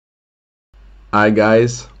Hi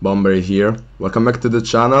guys, Bomber here. Welcome back to the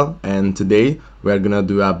channel, and today we are gonna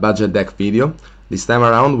do a budget deck video. This time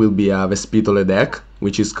around will be a VESPITOLE deck,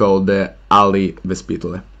 which is called the Ali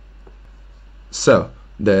VESPITOLE. So,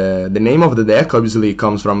 the name of the deck obviously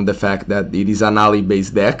comes from the fact that it is an Ali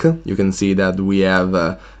based deck. You can see that we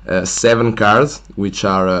have 7 cards which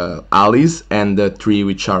are Alis and 3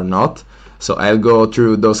 which are not. So I'll go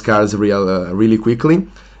through those cards really quickly.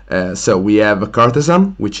 So we have a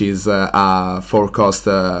Courtesan, which is a 4-cost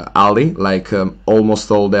Ali, like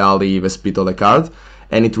almost all the Ali VESPITOLE cards,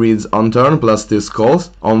 and it reads on turn +2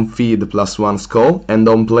 skulls, on feed +1 skull, and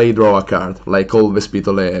on play draw a card, like all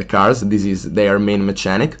VESPITOLE cards. This is their main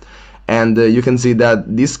mechanic, and you can see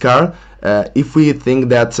that this card, if we think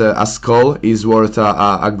that a skull is worth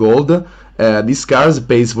a gold, this card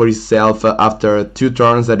pays for itself after 2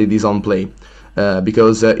 turns that it is on play.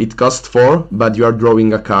 Because it costs 4, but you are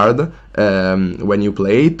drawing a card when you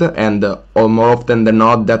play it, and more often than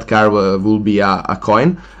not that card will be a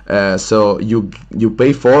coin. So you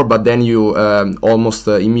pay 4, but then you almost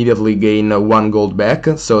immediately gain 1 gold back.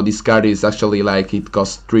 So this card is actually like it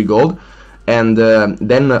costs 3 gold. And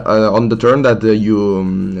then on the turn that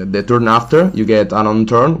the turn after, you get an on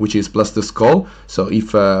turn, which is +2 skull. So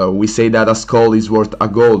if we say that a skull is worth a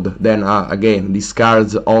gold, then again these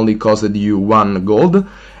cards only costed you 1 gold.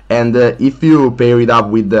 And if you pair it up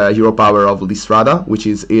with the hero power of Listrada, which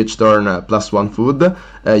is each turn +1 food,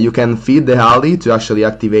 you can feed the Ali to actually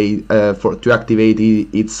activate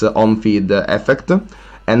its on feed effect.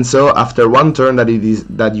 And so after 1 turn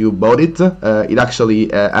that you bought it, it actually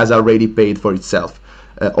has already paid for itself,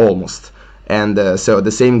 almost. And so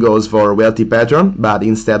the same goes for Wealthy Patron, but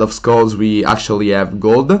instead of skulls we actually have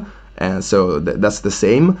gold, and so that's the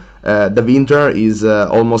same. The Winter is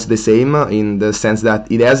almost the same in the sense that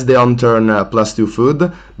it has the on turn +2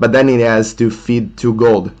 food, but then it has to feed 2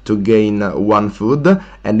 gold to gain 1 food,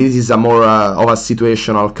 and this is a more of a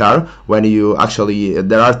situational card when you actually,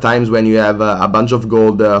 there are times when you have a bunch of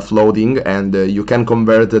gold floating, and you can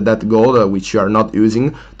convert that gold which you are not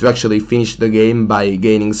using to actually finish the game by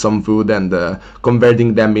gaining some food and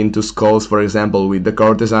converting them into skulls, for example, with the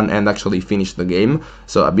Courtesan, and actually finish the game.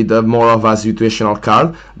 So a bit more of a situational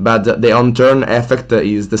card, but the on-turn effect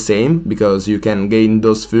is the same, because you can gain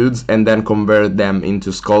those foods and then convert them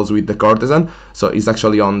into skulls with the Courtesan, so it's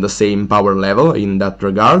actually on the same power level in that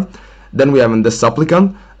regard. Then we have the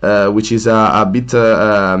Supplicant, which is a bit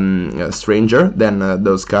stranger than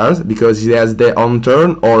those cards, because it has the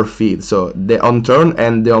on-turn or feed, so the on-turn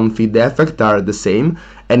and the on-feed effect are the same,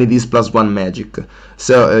 and it is +1 magic.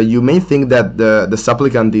 So you may think that the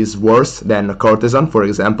Supplicant is worse than a Courtesan, for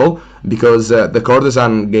example, because the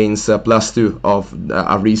Courtesan gains +2 of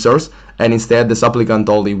a resource, and instead the Supplicant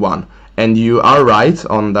only 1. And you are right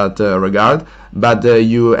on that regard, but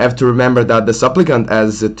you have to remember that the Supplicant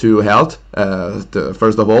has 2 health,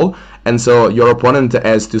 first of all, and so your opponent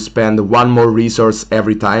has to spend 1 more resource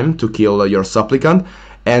every time to kill your Supplicant.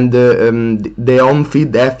 And the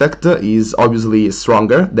on-feed effect is obviously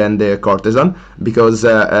stronger than the Courtesan, because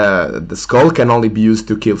the skull can only be used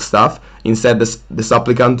to kill stuff. Instead, the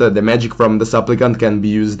Supplicant, the magic from the Supplicant can be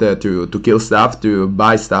used to kill stuff, to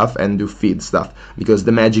buy stuff, and to feed stuff, because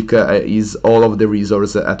the magic is all of the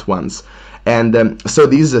resources at once. And so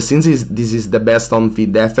since this is the best on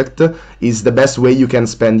feed effect, is the best way you can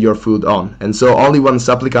spend your food on. And so only 1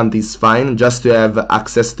 Supplicant is fine, just to have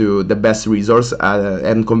access to the best resource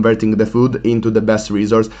and converting the food into the best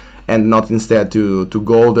resource, and not instead to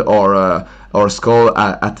gold or skull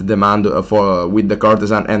at demand with the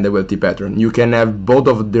Courtesan and the Wealthy Patron. You can have both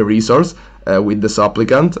of the resource with the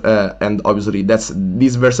Supplicant, and obviously this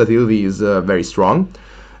versatility is very strong.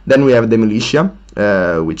 Then we have the Militia,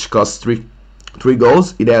 which costs 3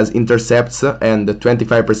 goals. It has intercepts and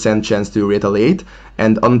 25% chance to retaliate,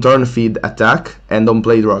 and on turn feed attack, and on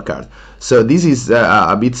play draw a card. So this is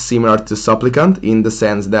a bit similar to Supplicant in the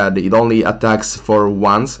sense that it only attacks for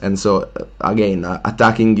once, and so again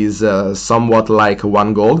attacking is somewhat like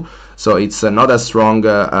 1 gold. So it's not as strong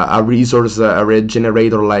a resource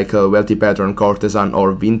regenerator like Wealthy Patron, Courtesan,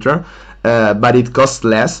 or Winter, but it costs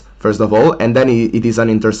less, first of all, and then it is an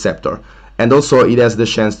interceptor. And also it has the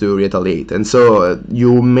chance to retaliate, and so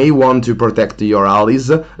you may want to protect your allies,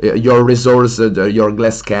 your resource, your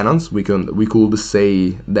glass cannons. We could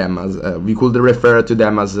say them as we could refer to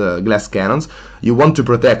them as glass cannons. You want to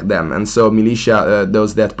protect them, and so Militia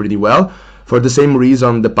does that pretty well. For the same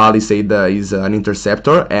reason, the Palisade is an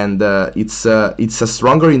interceptor, and it's a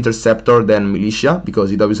stronger interceptor than Militia,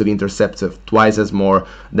 because it obviously intercepts twice as more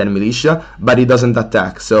than Militia, but it doesn't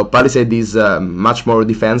attack. So Palisade is much more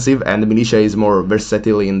defensive, and Militia is more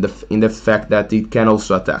versatile in the fact that it can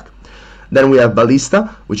also attack. Then we have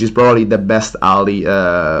Ballista, which is probably the best ally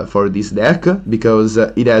for this deck, because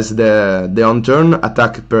it has the on-turn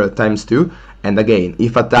attack per ×2, and again,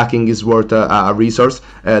 if attacking is worth a resource,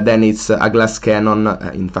 then it's a glass cannon.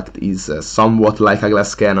 In fact, is somewhat like a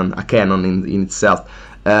glass cannon, a cannon in itself.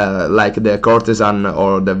 Like the Courtesan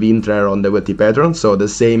or the Vintner on the Wealthy Patron, so the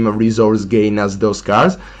same resource gain as those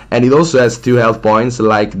cards, and it also has 2 health points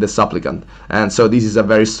like the Supplicant, and so this is a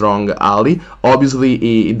very strong ally.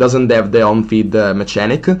 Obviously it doesn't have the on-feed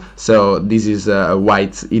mechanic, so this is why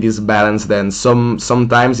it is balanced, and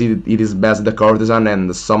sometimes it is best the Courtesan,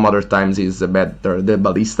 and some other times it's better the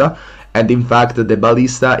Ballista. And in fact, the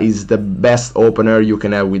Ballista is the best opener you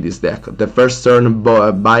can have with this deck. The first turn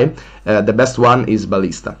buy, the best one is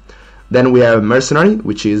Ballista. Then we have Mercenary,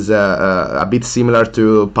 which is a bit similar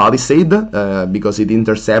to Palisade, because it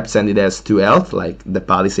intercepts and it has 2 health, like the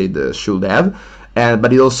Palisade should have.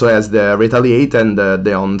 But it also has the Retaliate and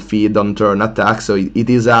the on-feed, on-turn attack, so it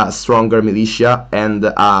is a stronger militia and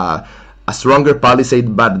a stronger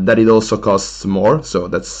Palisade, but that it also costs more, so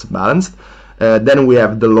that's balanced. Then we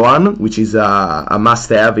have the Loan, which is a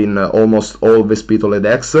must-have in almost all Vespitole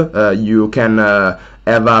decks. You can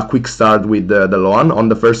have a quick start with the Loan. On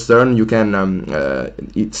the first turn, you can,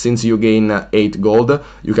 since you gain 8 gold,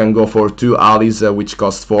 you can go for 2 allies which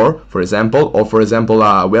cost 4, for example, or for example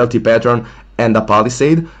a Wealthy Patron and a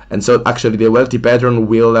Palisade, and so actually the Wealthy Patron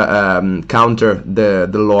will counter the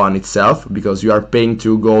Loan itself, because you are paying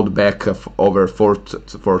 2 gold back over 4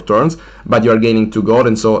 turns, but you are gaining 2 gold,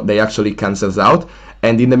 and so they actually cancels out.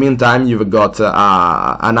 And in the meantime, you've got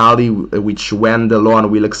an ally which, when the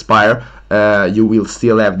Loan will expire, you will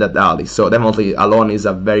still have that ally. So definitely Loan is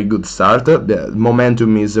a very good start. The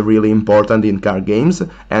momentum is really important in card games,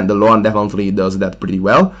 and the Loan definitely does that pretty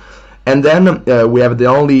well. And then we have the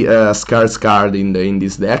only scarce card in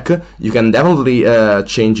this deck. You can definitely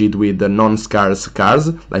change it with the non-scarce cards.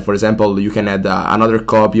 Like for example, you can add another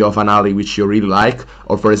copy of an ally which you really like,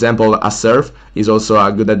 or for example a Surf is also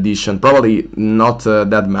a good addition. Probably not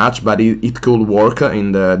that much, but it could work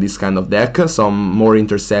in this kind of deck. Some more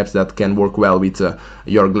intercepts that can work well with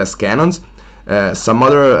your glass cannons. Some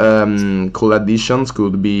other cool additions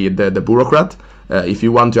could be the Bureaucrat. If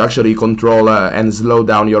you want to actually control and slow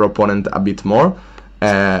down your opponent a bit more,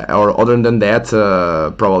 or other than that,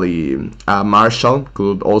 probably a Marshal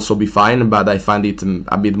could also be fine, but I find it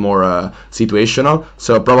a bit more situational.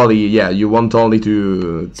 So probably, yeah, you want only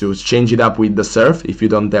to change it up with the Surf if you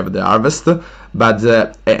don't have the Harvest, but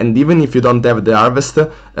and even if you don't have the Harvest,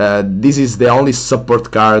 this is the only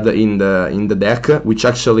support card in the deck, which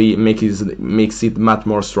actually makes it much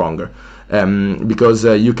more stronger. Because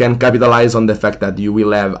you can capitalize on the fact that you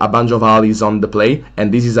will have a bunch of allies on the play, and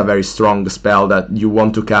this is a very strong spell that you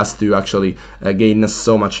want to cast to actually gain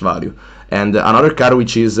so much value. And another card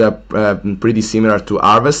which is pretty similar to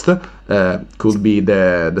Harvest could be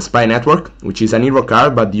the Spy Network, which is an hero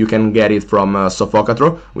card, but you can get it from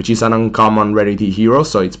Sophocatro, which is an uncommon rarity hero,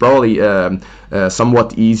 so it's probably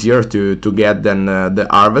somewhat easier to get than the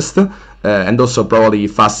Harvest. And also probably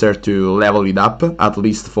faster to level it up, at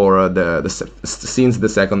least for since the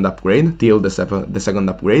second upgrade, till the second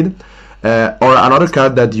upgrade. Or another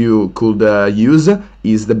card that you could use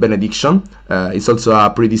is the Benediction. It's also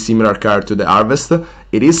a pretty similar card to the Harvest.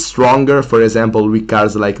 It is stronger, for example, with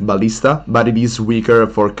cards like Ballista, but it is weaker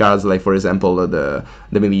for cards like, for example, the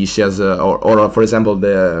Militias, or for example,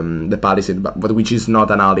 the Palisade, but which is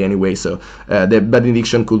not an ally anyway, so the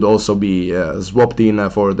Benediction could also be swapped in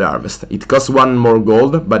for the Harvest. It costs 1 more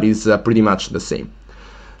gold, but it's pretty much the same.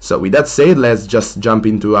 So with that said, let's just jump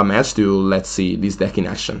into a match let's see this deck in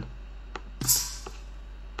action.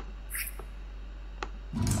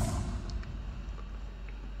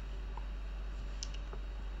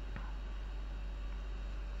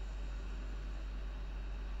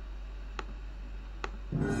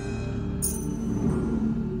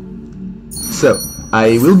 So,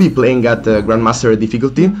 I will be playing at Grandmaster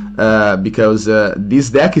difficulty because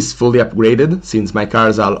this deck is fully upgraded, since my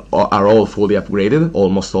cards are all fully upgraded,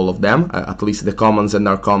 almost all of them, at least the commons and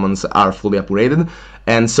uncommons are fully upgraded,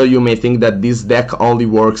 and so you may think that this deck only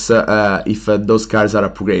works if those cards are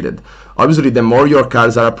upgraded. Obviously, the more your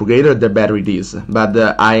cards are upgraded, the better it is, but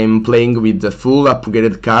I'm playing with the full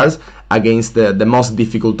upgraded cards against the most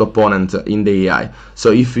difficult opponent in the AI.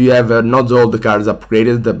 So if you have not all the cards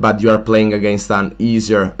upgraded, but you are playing against an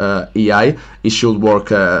easier AI, it should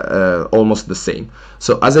work almost the same.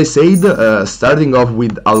 So as I said, starting off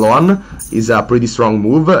with Alon is a pretty strong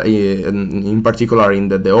move, in particular in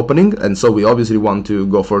the opening, and so we obviously want to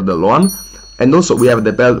go for the Loan. And also we have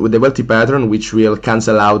the Wealthy Patron, which will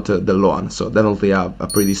cancel out the Loan, so definitely a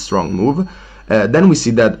pretty strong move. Then we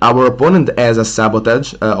see that our opponent has a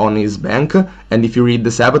sabotage on his bank, and if you read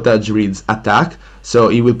the sabotage, reads attack, so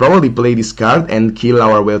he will probably play this card and kill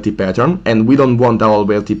our wealthy patron, and we don't want our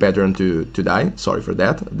wealthy patron to die. Sorry for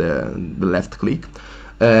that, the left click.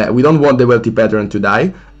 We don't want the wealthy patron to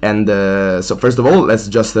die, and so first of all, let's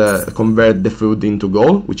just convert the food into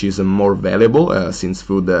gold, which is more valuable, since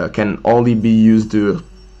food can only be used to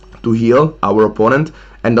heal our opponent,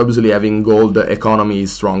 and obviously having gold economy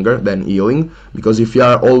is stronger than healing, because if you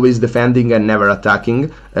are always defending and never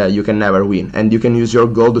attacking, you can never win, and you can use your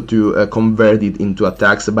gold to convert it into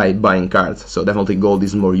attacks by buying cards. So definitely gold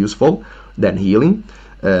is more useful than healing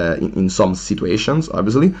in some situations,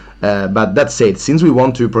 obviously, but that said, since we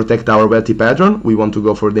want to protect our wealthy patron, we want to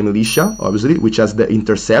go for the militia, obviously, which has the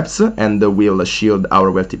intercepts and will shield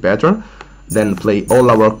our wealthy patron. Then play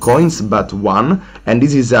all our coins but one, and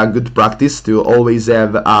this is a good practice to always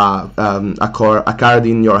have a card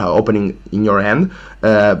in your opening in your hand,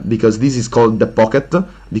 because this is called the pocket,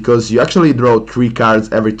 because you actually draw 3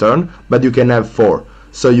 cards every turn, but you can have 4.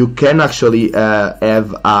 So you can actually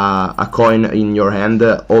have a coin in your hand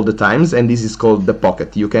all the times, and this is called the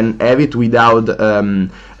pocket. You can have it without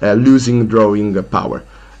losing drawing power.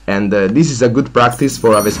 And this is a good practice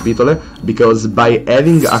for a Vespitole, because by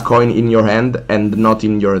having a coin in your hand and not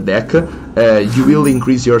in your deck, you will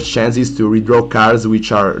increase your chances to redraw cards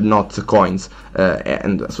which are not coins,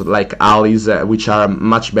 and so like allies, which are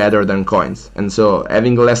much better than coins. And so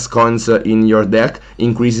having less coins in your deck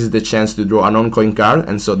increases the chance to draw a non-coin card,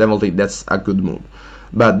 and so definitely that's a good move.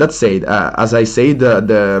 But that said, as I said,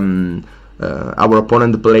 our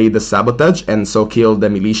opponent played the sabotage and so killed the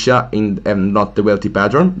militia and not the wealthy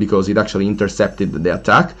patron, because it actually intercepted the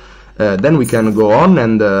attack. Then we can go on,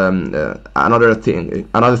 and another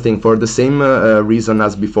thing for the same reason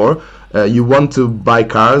as before, you want to buy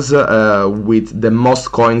cards with the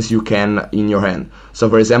most coins you can in your hand. So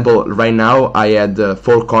for example, right now I had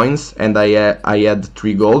 4 coins and I had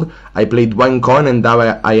 3 gold. I played 1 coin and now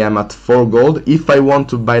I am at 4 gold. If I want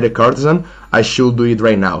to buy the courtesan, I should do it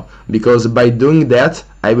right now, because by doing that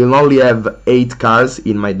I will only have 8 cards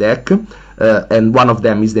in my deck, and one of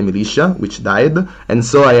them is the militia, which died, and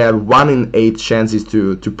so I have 1 in 8 chances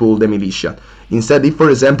to pull the militia. Instead, if for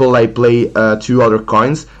example I play 2 other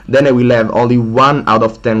coins, then I will have only 1 out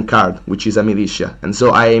of 10 card, which is a militia, and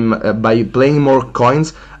so I'm by playing more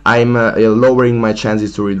coins, I'm lowering my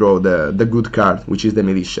chances to redraw the good card, which is the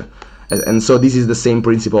militia. And so this is the same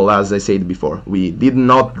principle as I said before. We did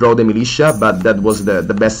not draw the militia, but that was the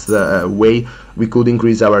best way we could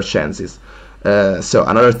increase our chances. So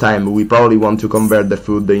another time we probably want to convert the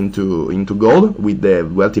food into gold with the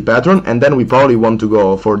wealthy patron, and then we probably want to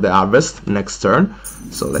go for the harvest next turn.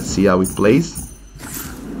 So let's see how it plays.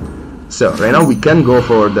 So right now we can go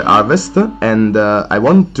for the harvest, and I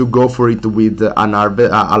want to go for it with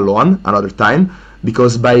a loan another time,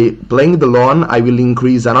 because by playing the loan I will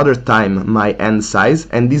increase another time my hand size,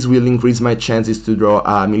 and this will increase my chances to draw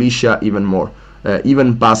a militia even more,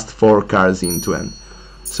 even past 4 cards into hand.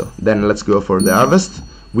 So then let's go for the harvest.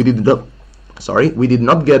 We did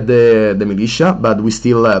not get the militia, but we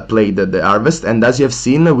still played the harvest, and as you have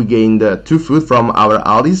seen, we gained 2 food from our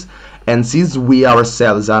allies, and since we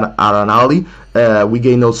ourselves are an ally, we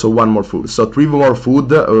gained also 1 more food, so 3 more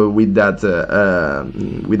food with that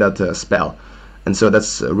spell. And so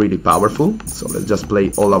that's really powerful. So let's just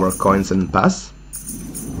play all our coins and pass.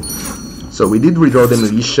 So we did redraw the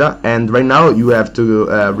militia, and right now you have to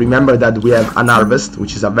remember that we have an harvest,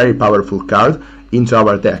 which is a very powerful card, into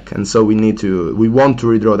our deck, and so we want to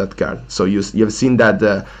redraw that card. So you have seen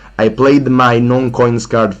that I played my non-coins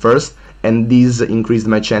card first, and this increased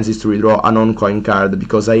my chances to redraw a non-coin card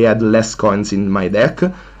because I had less coins in my deck.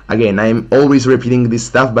 Again, I'm always repeating this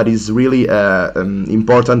stuff, but it's really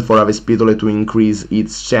important for a Vespitole to increase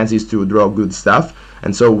its chances to draw good stuff,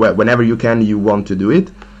 and so whenever you can, you want to do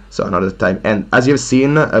it. So another time, and as you've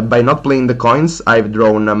seen, by not playing the coins, I've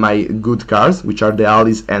drawn my good cards, which are the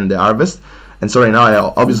allies and the harvest, and so right now I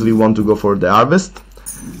obviously want to go for the harvest.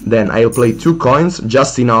 Then I'll play 2 coins,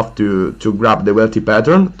 just enough to grab the wealthy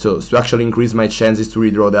patron, to actually increase my chances to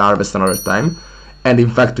redraw the harvest another time. And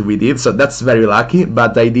in fact we did, so that's very lucky,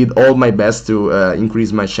 but I did all my best to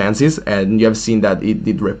increase my chances, and you have seen that it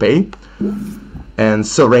did repay. And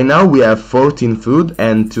so right now we have 14 food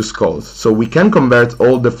and 2 skulls, so we can convert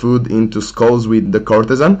all the food into skulls with the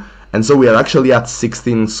courtesan, and so we are actually at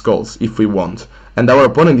 16 skulls if we want, and our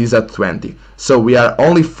opponent is at 20, so we are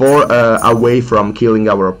only 4 away from killing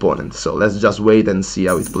our opponent. So let's just wait and see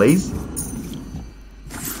how it plays.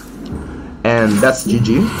 And that's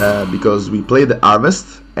GG, because we played the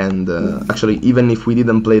harvest and actually even if we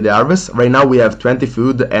didn't play the harvest, right now we have 20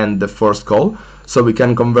 food and the 4 skull, so we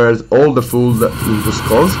can convert all the food into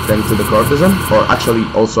skulls thanks to the courtesan, or actually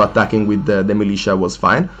also attacking with the militia was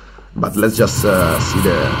fine, but let's just see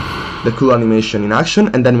the cool animation in action,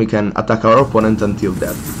 and then we can attack our opponent until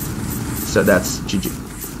dead. So that's GG.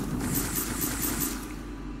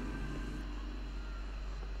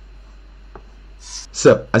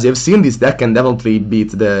 So, as you've seen, this deck can definitely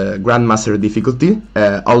beat the Grandmaster difficulty,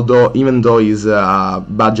 although even though it's a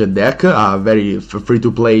budget deck, a very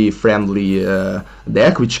free-to-play friendly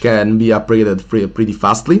deck, which can be upgraded pretty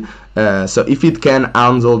fastly. So if it can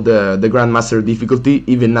handle the Grandmaster difficulty,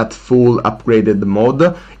 even at full upgraded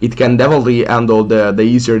mode, it can definitely handle the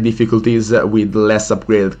easier difficulties with less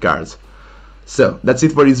upgraded cards. So, that's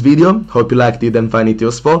it for this video. Hope you liked it and find it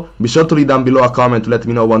useful. Be sure to leave down below a comment to let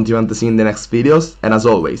me know what you want to see in the next videos, and as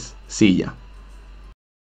always, see ya!